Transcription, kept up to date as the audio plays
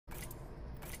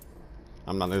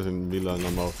I'm not listening to B-Love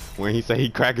no more. When he say he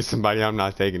cracking somebody, I'm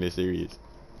not taking it serious.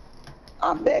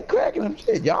 I'm back cracking them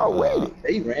shit. Y'all Uh, waited.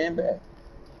 They ran back.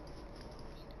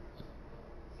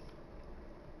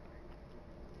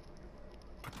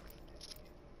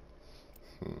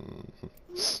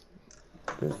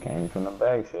 Just came from the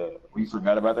back shit. We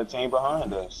forgot about the team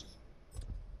behind us.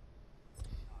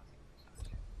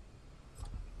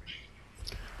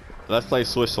 let's play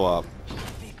switch swap.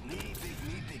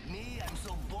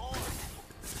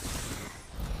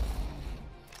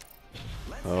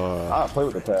 I'll play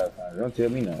with the pass. Don't tell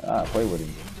me nothing. I'll play with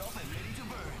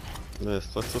him.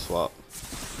 Let's just swap.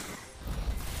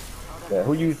 Yeah,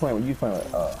 who you playing with? You playing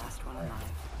with?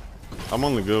 I'm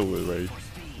only good with Ray.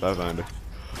 Pathfinder.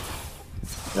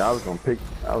 Yeah, I was gonna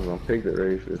pick the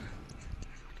races.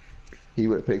 He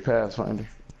would pick Pathfinder.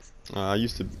 I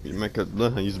used to make a.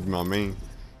 I used to be my main,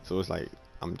 so it's like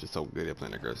I'm just so good at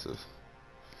playing aggressive.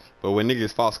 But when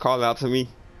niggas false call out to me,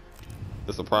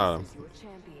 that's a problem.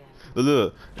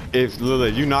 Look,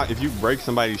 if you break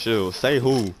somebody's shield, say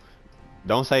who.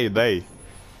 Don't say they.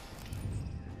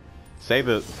 Say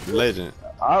the legend.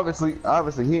 Obviously,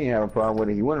 he didn't have a problem with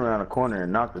it. He went around the corner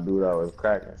and knocked the dude out with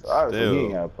cracking. So obviously, he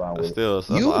didn't have a problem with it.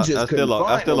 You just couldn't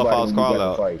find still a nobody false when you call got to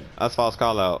out. fight. That's false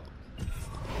call out.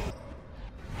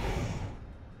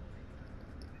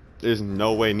 There's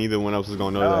no way neither one else is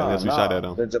gonna know that unless we shot at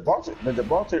him. The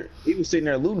Gibraltar, he was sitting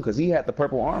there looting because he had the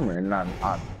purple armor, and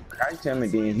I cracked him,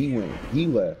 and then he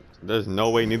left. There's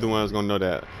no way neither one is gonna know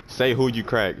that. Say who you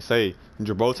cracked. Say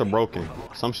Gibraltar broken.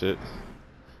 Some shit.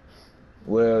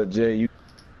 Well, Jay, you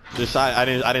just I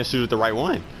didn't shoot at the right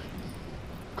one.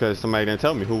 Cause somebody didn't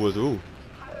tell me who was who.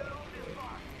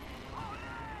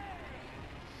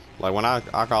 Like when I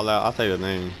call out, I say the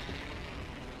name.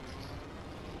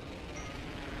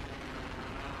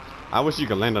 I wish you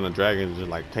could land on a dragon and just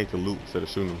like take the loot instead of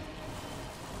shooting him.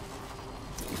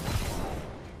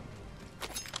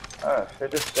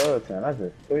 Shit, just skeleton. I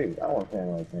just tweaked. I wasn't paying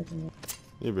no attention.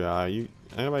 You be alright. You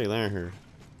anybody land here?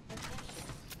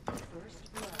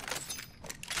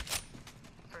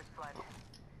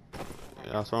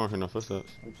 Yeah, I saw him hear no footsteps.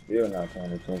 I'm still not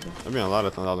paying attention. There been a lot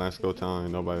of times I land Skull Town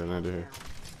and nobody landed here.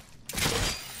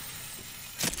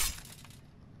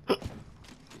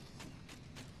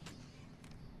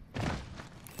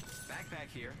 Backpack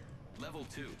here, level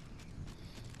 2.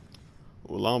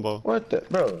 With Longbow. What the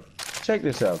bro? Check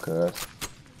this out, cuz.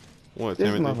 What, this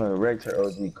Timothy? motherfucker wrecked her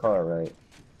OG car, right?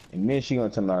 And then she gonna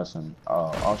tell me some.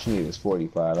 All she needs is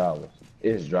 $45.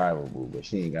 It's drivable, but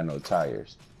she ain't got no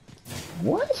tires.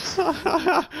 What?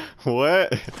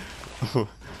 What?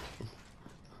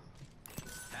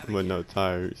 With no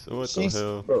tires. What the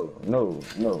hell? Bro,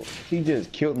 no. She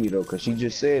just killed me though, cause she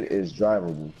just said it's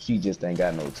drivable. She just ain't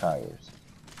got no tires.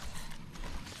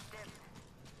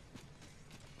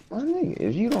 My nigga,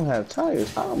 if you don't have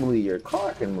tires, I don't believe your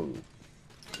car can move.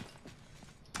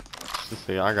 Just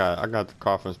say I got the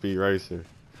car from Speed Racer.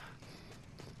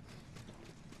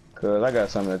 Cause I got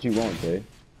something that you won't, Jay.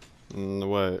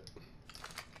 What?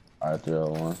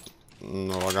 R301.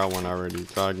 No, I got one already.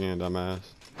 Try again, dumbass.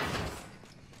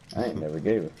 I ain't never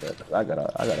gave it that. I got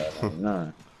a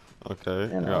 99. Okay.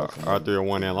 And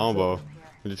R301 and Longbow.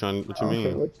 What you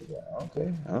mean? What you got?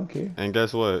 Okay, I don't care. And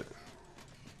guess what?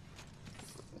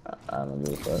 I don't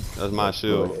give a fuck. That's my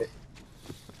shield.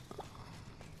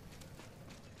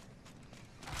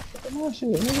 That's my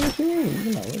shield. What you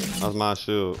mean? That's my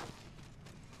shield.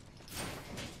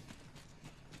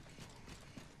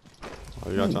 Oh,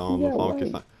 you got your own little funky.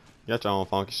 You got your own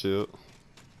funky shield.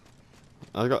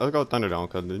 Let's go Thunderdome,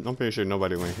 cause I'm pretty sure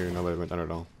nobody went here. Nobody went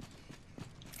Thunderdome.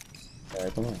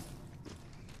 Alright, come on.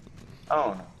 I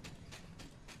don't know.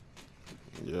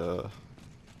 Yeah.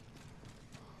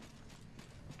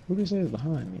 Who this is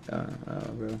behind me?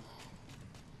 Bro.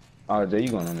 Oh, Jay, you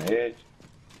going on the edge?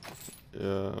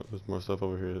 Yeah, there's more stuff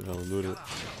over here that was looted.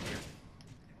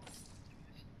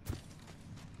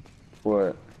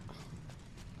 What?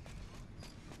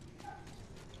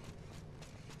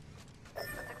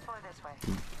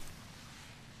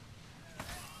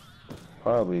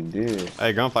 Probably did.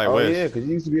 Hey, Gunfight West. Oh yeah, cause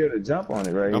you used to be able to jump on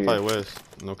it right Gunfight here.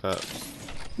 West. No cap.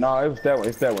 No, it was that one.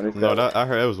 It's that one. No, I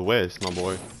heard it was West, my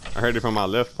boy. I heard it from my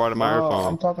left part of my earphone.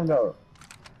 I'm talking about.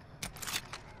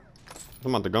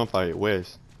 I'm about the Gunfight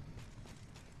West.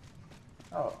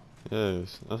 Oh.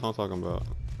 Yes, that's what I'm talking about.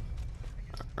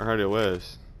 I heard it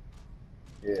West.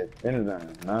 Yeah,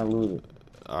 Pentagon, not looted.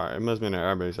 Alright, it must have been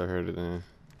an airbase. I heard it then.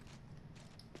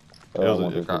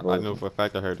 I know for a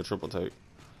fact I heard the triple take.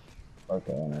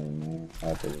 Okay, man.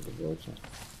 I think it's a devotion.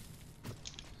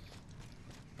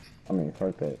 I mean,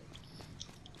 fuck that.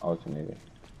 Alternator.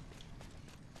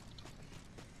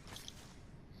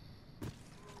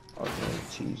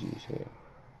 cheesy as hell.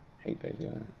 Hate that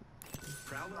gun.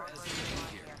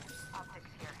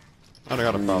 I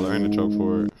got a Prowler and a choke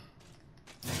for it.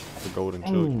 The golden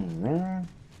choke. Man.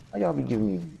 Why y'all be giving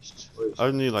me these choices? I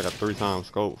just need like a 3-time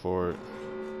scope for it.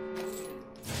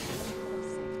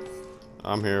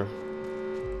 I'm here.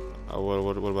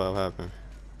 What about happened?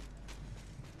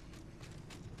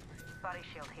 Body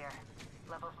shield here.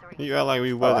 Level 3. You act like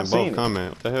we wasn't both coming.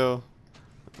 What the hell?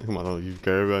 Come on, you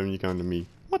care about me, you come to me.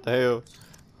 What the hell?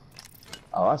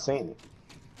 Oh, I seen it.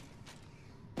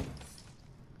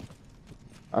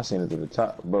 I seen it to the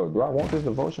top. Bro, do I want this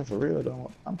devotion for real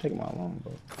though? I'm taking my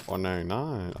longbow.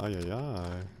 199. Oh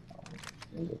yeah.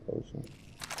 Devotion.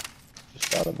 Just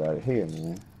thought about it here,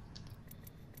 man.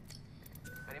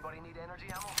 Anybody need energy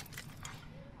ammo?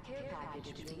 Care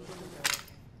package being delivered.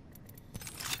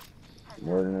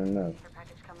 More than enough. Care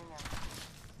package coming in.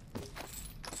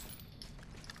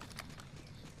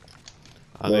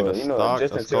 I need a you know, stock,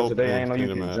 just a until scope, today, I and ain't know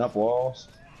you can jump walls.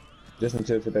 Just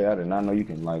until today, I did not know you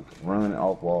can like run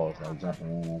off walls, like jumping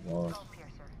and run off walls.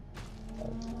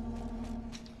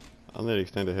 I need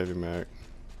extended heavy mag.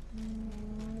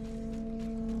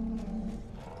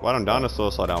 Why them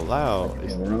dinosaurs so out loud?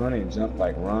 Like, run and jump,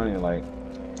 like run and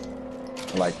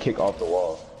like kick off the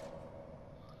wall.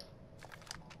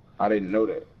 I didn't know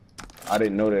that. I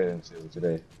didn't know that until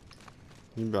today.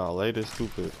 You about late as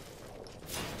stupid.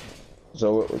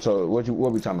 So what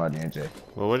we talking about, DJ?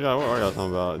 Well, what are y'all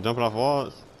talking about? Jumping off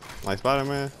walls? Like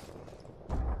Spider-Man?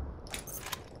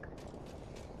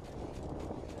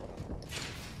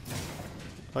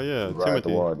 Oh yeah, Ride Timothy.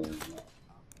 the wall, then.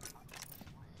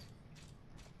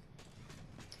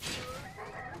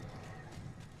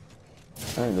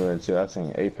 I didn't know that too. I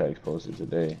seen Apex posted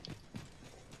today.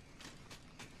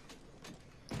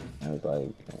 I was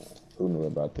like, who knew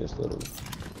about this little?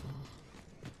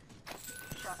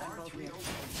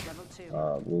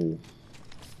 Blue.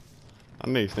 I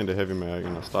need extended heavy mag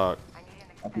in the stock.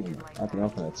 I think I'm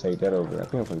gonna take that over. I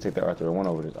think I'm gonna take that R31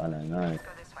 over this R99.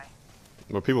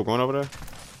 Were people going over there?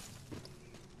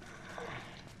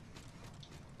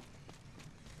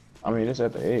 I mean, it's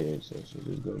at the edge, so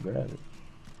just go grab it.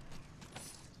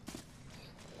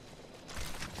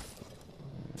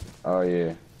 Oh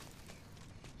yeah.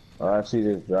 Oh, I see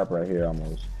this drop right here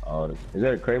almost. Oh, is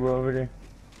there a Kraber over there?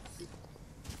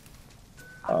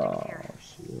 Oh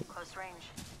shit. Close range.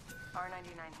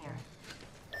 R99 here.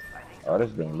 Oh, this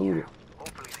has been looted.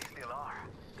 Hopefully they still are,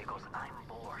 because I'm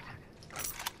bored.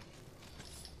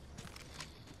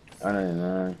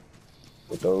 R99.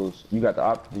 With those, you got the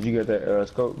op? Did you get that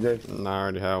scope, Jay? Nah, I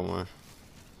already have one.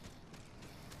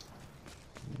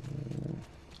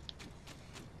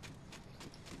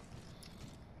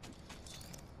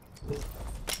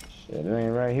 Shit, it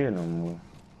ain't right here no more.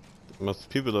 Must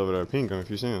people over there ping 'em if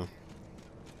you see them.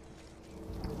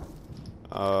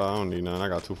 I don't need none. I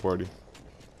got 240.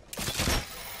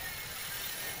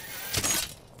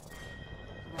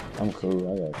 I'm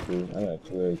cool. I got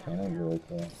two AK. I'm good.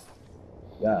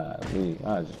 Yeah,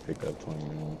 I just pick up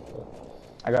 21.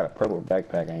 I got a purple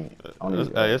backpack.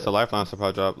 It's a lifeline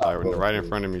supply drop like right in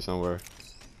front of me somewhere.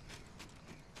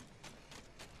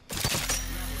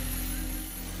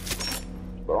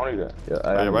 But only the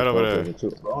right over there.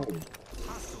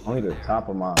 Only the top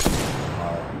of my.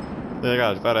 Yeah,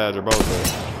 guys, better add your bow there.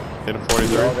 Hit him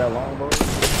 43. You all got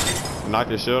longbows? Knock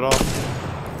your shield off.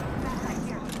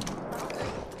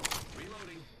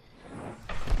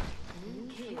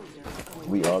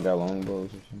 We all got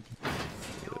longbows or something?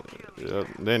 Yep,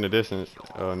 they're in the distance,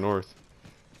 north.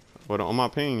 But on my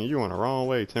ping, you on the wrong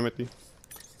way, Timothy.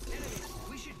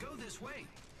 We should go this way.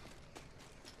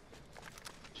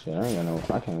 Shit, I ain't got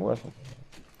no. I can't watch it.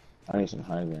 I need some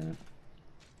high ground.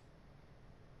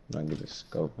 I'm gonna get this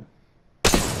scoping.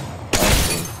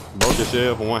 Broke his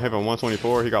shield for one hit on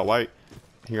 124. He got white.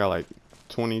 He got like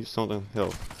 20 something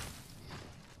health.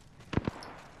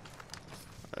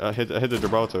 I hit the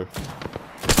Gibraltar.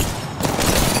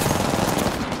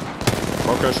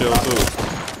 Broke her shield too.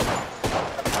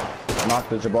 Knocked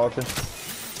the Gibraltar.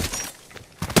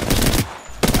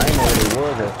 I ain't know what it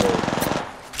was at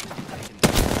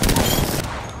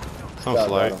first. Some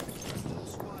slight.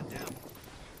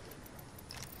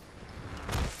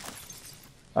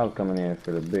 I was coming in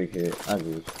for the big hit. I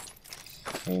just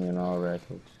aiming all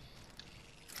rackets.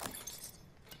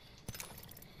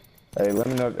 Hey, let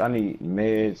me know. I need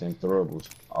meds and throwables.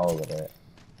 All of that.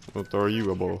 We'll throw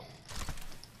you a ball.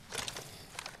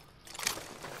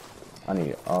 I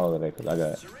need all of that because I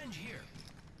got.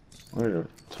 Where's the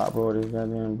top row of this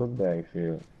goddamn book bag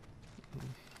field?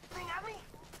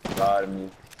 Lie to me.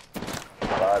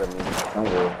 Lie to me. Don't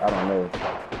worry. I don't know.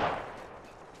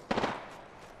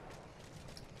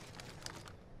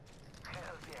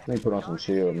 Let me put on some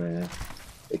shield, man.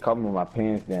 They covering my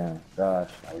pants down. Gosh.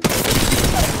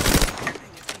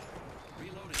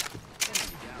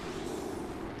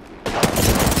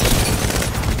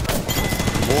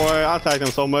 Boy, I attacked him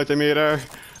so much in midair.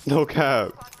 No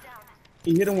cap.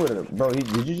 He hit him with a bro.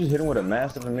 Did you just hit him with a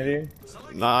massive in midair?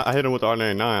 Nah, I hit him with the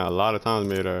ordinary 9 a lot of times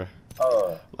midair.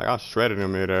 Like I shredded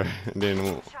him midair, and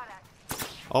then.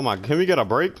 Oh my! Can we get a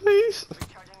break, please?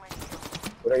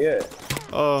 Where they at?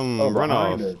 Run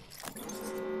off. Us.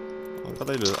 I thought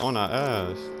they just on our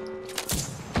ass.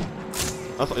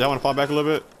 Y'all want to fall back a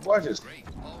little bit? Watch this.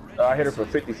 I hit her for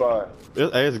 55.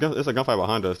 It's a gunfight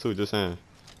behind us too. Just saying.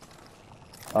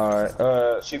 All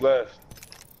right. She left.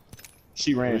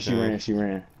 She ran. She ran. She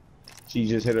ran. She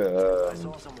just hit a.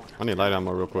 I need light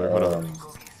ammo real quick. Hold up.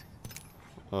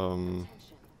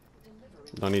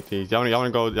 Don't need these. Y'all wanna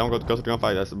go to the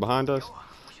gunfight that's behind us?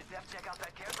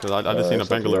 Cause I just seen a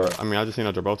Bangalore. I mean, I just seen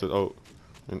a Gibraltar. Oh.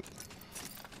 And,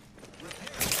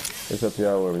 it's up to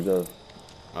y'all where we go.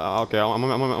 Okay, I'm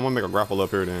gonna make a grapple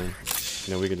up here then. And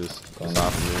then we can just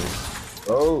stop from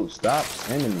there. Oh, stop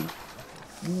sending me.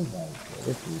 Oh my god,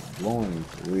 this is blowing me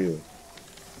for real.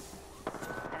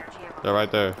 They're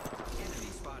right there.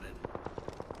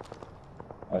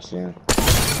 I see him.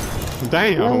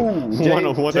 Damn! Ooh, Jay,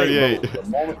 138.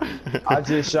 I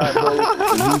just shot, bro.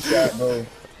 You shot, bro.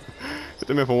 Hit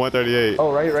them in for 138.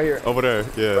 Oh, right here. Over there,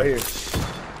 yeah. Right here.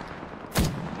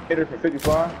 Hit her for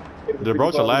 55. The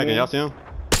broach are lagging, y'all see him?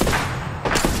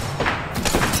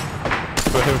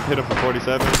 Hit him for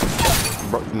 47.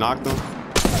 Knocked him.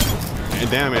 And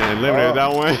damn it, eliminated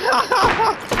that one.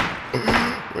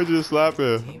 We're just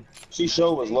slapping. She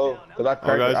show was low. Cause I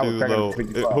cracked okay, I was cracking low.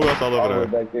 55. Who else all over there?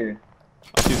 Back there?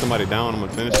 I see somebody down, I'm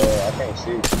gonna finish it. I can't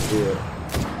see. Yeah.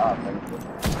 I'll finish it.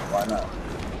 Why not?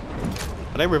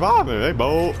 They reviving, they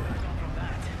bold.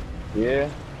 Yeah.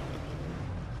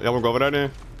 Y'all wanna go over there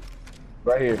then?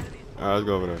 Right here. Alright, let's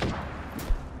go over there.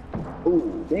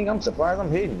 Ooh, dang, I'm surprised I'm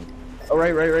hitting. Oh,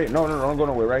 right. No, don't go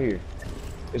nowhere. Right here.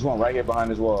 There's one right here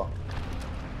behind this wall.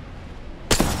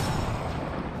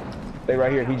 They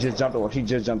right here. He just jumped the wall. She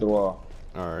just jumped the wall.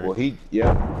 Alright. Well,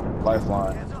 yeah.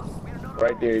 Lifeline.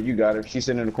 Right there. You got her. She's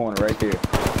sitting in the corner right there.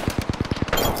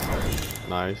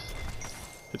 Nice.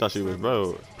 He thought she was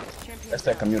bro. That's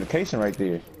that communication right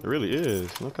there. It really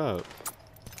is. Look up.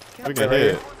 We can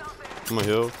hit. I'm gonna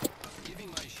heal.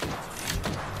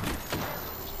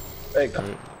 Hey,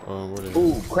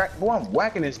 ooh, crack. Boy, I'm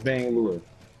whacking this bang lure.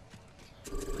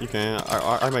 You can.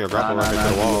 I make a grapple right to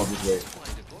the wall.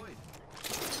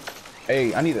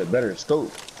 Hey, I need a better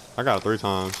scope. I got it 3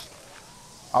 times.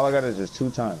 All I got is just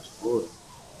 2 times. Good.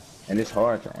 And it's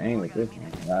hard to aim with this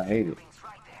one. I hate it.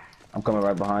 I'm coming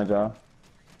right behind y'all.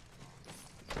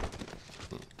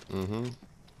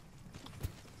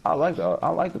 I like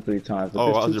the 3 times.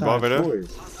 Oh, was your brother there?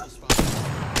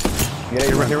 Yeah,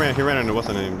 he ran into what's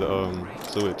the name? The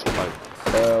sewage pipe.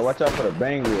 Watch out for the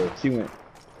bang wheel. She went.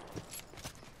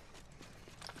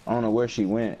 I don't know where she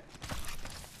went.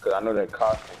 Cause I know that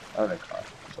cost me.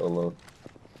 So low.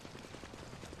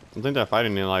 I think they're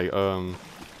fighting in like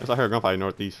it's like her gunfight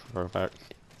northeast for a fact.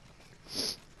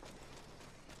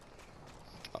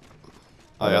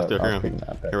 Oh yeah, I still hear him.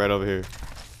 He's right over here.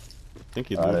 I think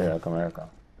he's moving. There, come here.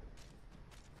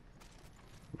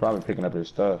 Probably picking up his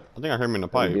stuff. I think I heard him in the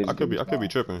pipe. I could be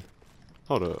tripping.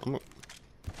 Hold up.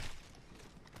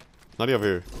 Not over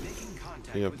here.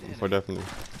 Yeah, for definitely.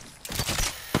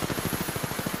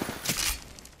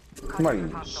 Somebody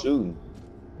was shooting.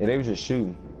 Yeah, they was just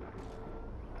shooting.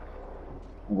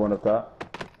 I'm going up top.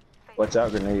 Watch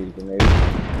out, grenade.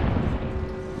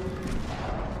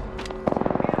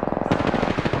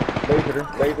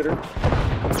 Laser her.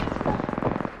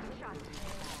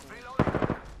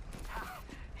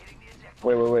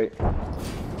 Wait.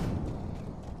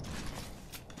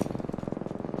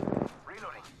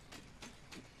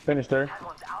 Finished her.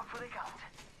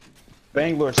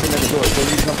 Bangalore, sitting at the door. So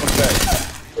you come from the back.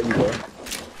 There you go.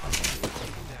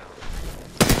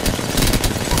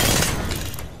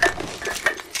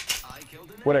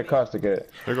 Where that caustic at?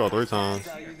 They go 3 times.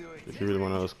 If you really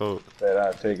want to scope. That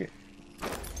I'll take it.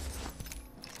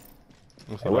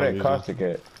 Hey, where that caustic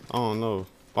at? I don't know.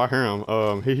 I hear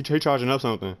him. He charging up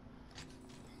something.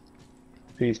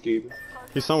 Peacekeeper.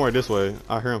 He's somewhere this way.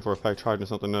 I hear him for a fact charging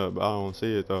something up, but I don't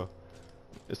see it though.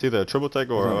 It's either a triple take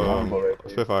or a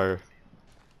Spitfire.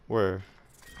 Where?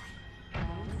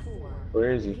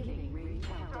 Where is he?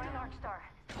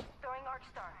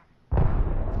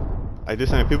 Like this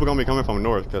saying people gonna be coming from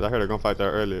north because I heard they're gonna fight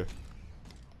there earlier.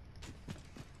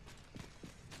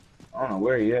 I don't know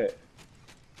where he at.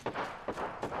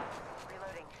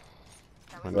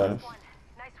 Nice.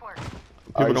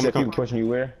 Oh, you gonna said come. people pushing you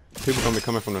where? People gonna be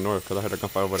coming from the north because I heard a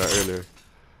gunfight over there earlier.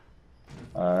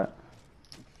 Alright.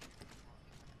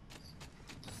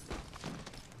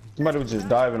 Somebody was just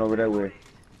diving over that way.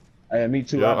 Hey, me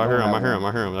too. Yeah, I hear don't him. have one.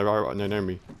 I hear him. They're right near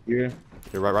me. Yeah.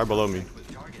 They're right below me.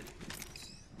 With target.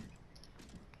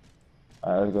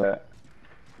 Alright, let's go ahead.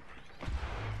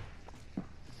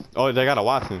 Oh, they got a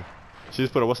Watson. She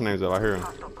just put a what's her name's up. I hear him.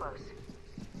 Hostile close.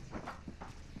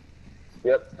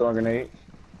 Yep, throwing grenade.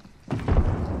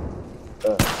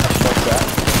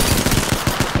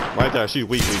 Right there. She's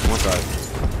weak. One side.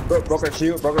 Broke her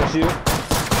shield. I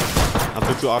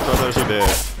took 2 off shots. She's dead.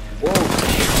 Whoa.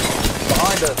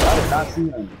 Behind us. I did not see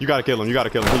him. You gotta kill him. He's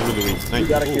really weak. You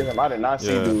gotta kill him. I did not see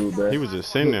dude, bro. He was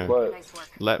just sitting there. But Nice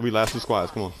work. We last 2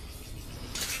 squads. Come on.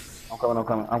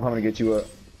 I'm coming to get you up.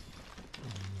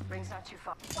 Rings not too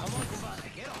far. Come on,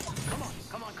 Kumbaya, get off.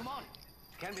 Come on.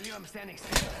 Can't believe I'm standing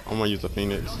still. I'm gonna use the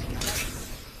Phoenix.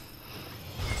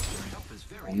 Help is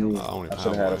very I don't even I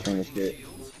should have have had a one. Phoenix kit.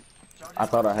 I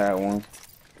thought I had one.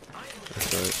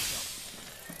 That's right.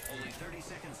 only 30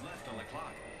 seconds left on the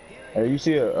clock. Hey, you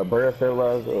see a barrel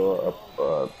fertilizer or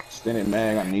a extended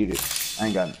mag? I need it.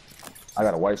 I got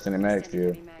a white extended mag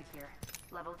still. Mag here.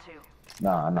 Level 2.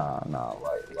 Nah.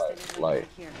 Like.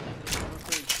 Here. Level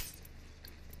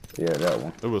 3. Yeah, that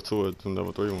one. It was 2 of them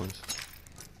level 3 ones.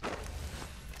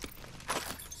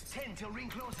 10 till ring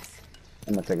closes.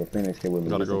 I'm gonna take a Phoenix kit with me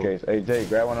Gotta just in go. case. Hey, Jay,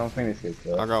 grab one of them Phoenix kits,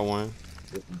 bro. I got one.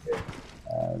 Just in case.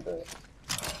 Alright,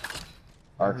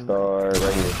 Arc Star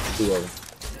right here. 2 of them.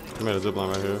 I made a zipline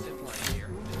right here.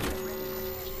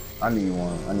 I need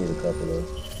one. I need a couple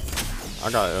of.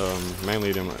 I got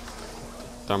mainly them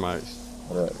thermites.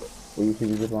 What up? Will you see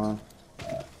the zip line?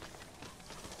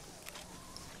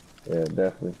 Yeah,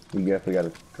 definitely. We definitely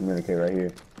gotta communicate right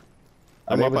here.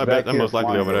 I bet they're most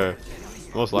likely over there.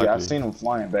 Most likely. Yeah, I seen them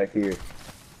flying back here.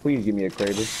 Please give me a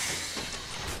crater.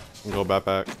 Go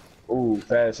backpack. Ooh,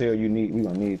 fast hill. We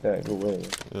gonna need that. Go away.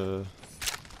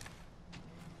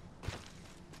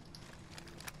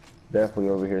 Definitely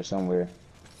over here somewhere.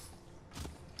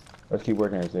 Let's keep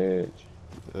working at the edge.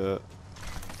 Yeah.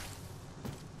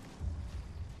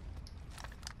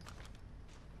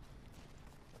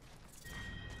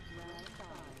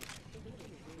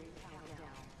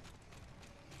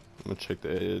 I'm gonna check the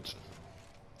edge.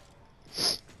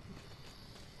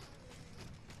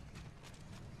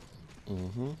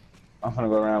 I'm gonna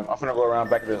go around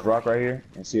back of this rock right here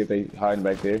and see if they hiding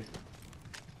back there.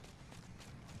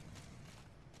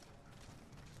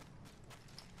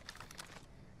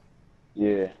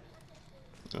 Yeah,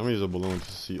 I'm gonna use a balloon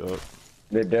to see up.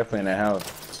 they're definitely in the house.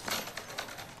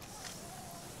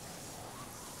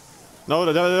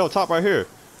 No, they're up top right here.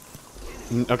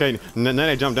 Okay, now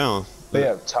they jump down. They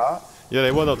have top? Yeah,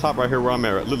 they was up top right here where I'm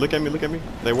at. Look at me.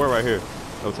 They were right here,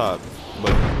 up top,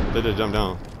 but they just jumped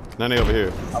down. Now they over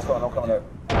here. I'm coming up.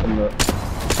 I'm coming up.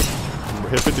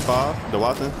 Hit 55, the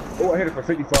Watson. Oh, I hit it for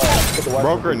 55. Hit the white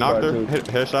Broke for her, knocked her, 55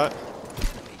 too. headshot.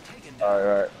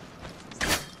 Alright.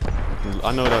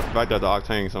 I know that's right there at the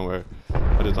Octane somewhere.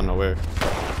 I just don't know where.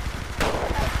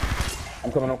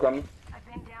 I'm coming. I've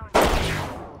been down.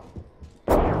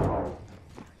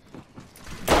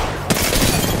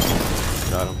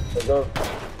 Got him. Let's go.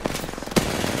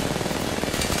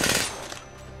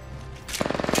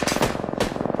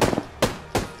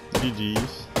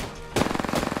 GG's.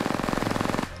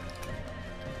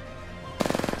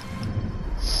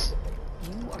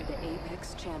 You are the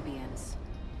Apex champions.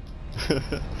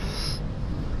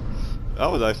 I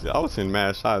was seeing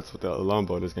mad shots with the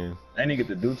Longbow this game. I didn't get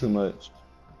to do too much.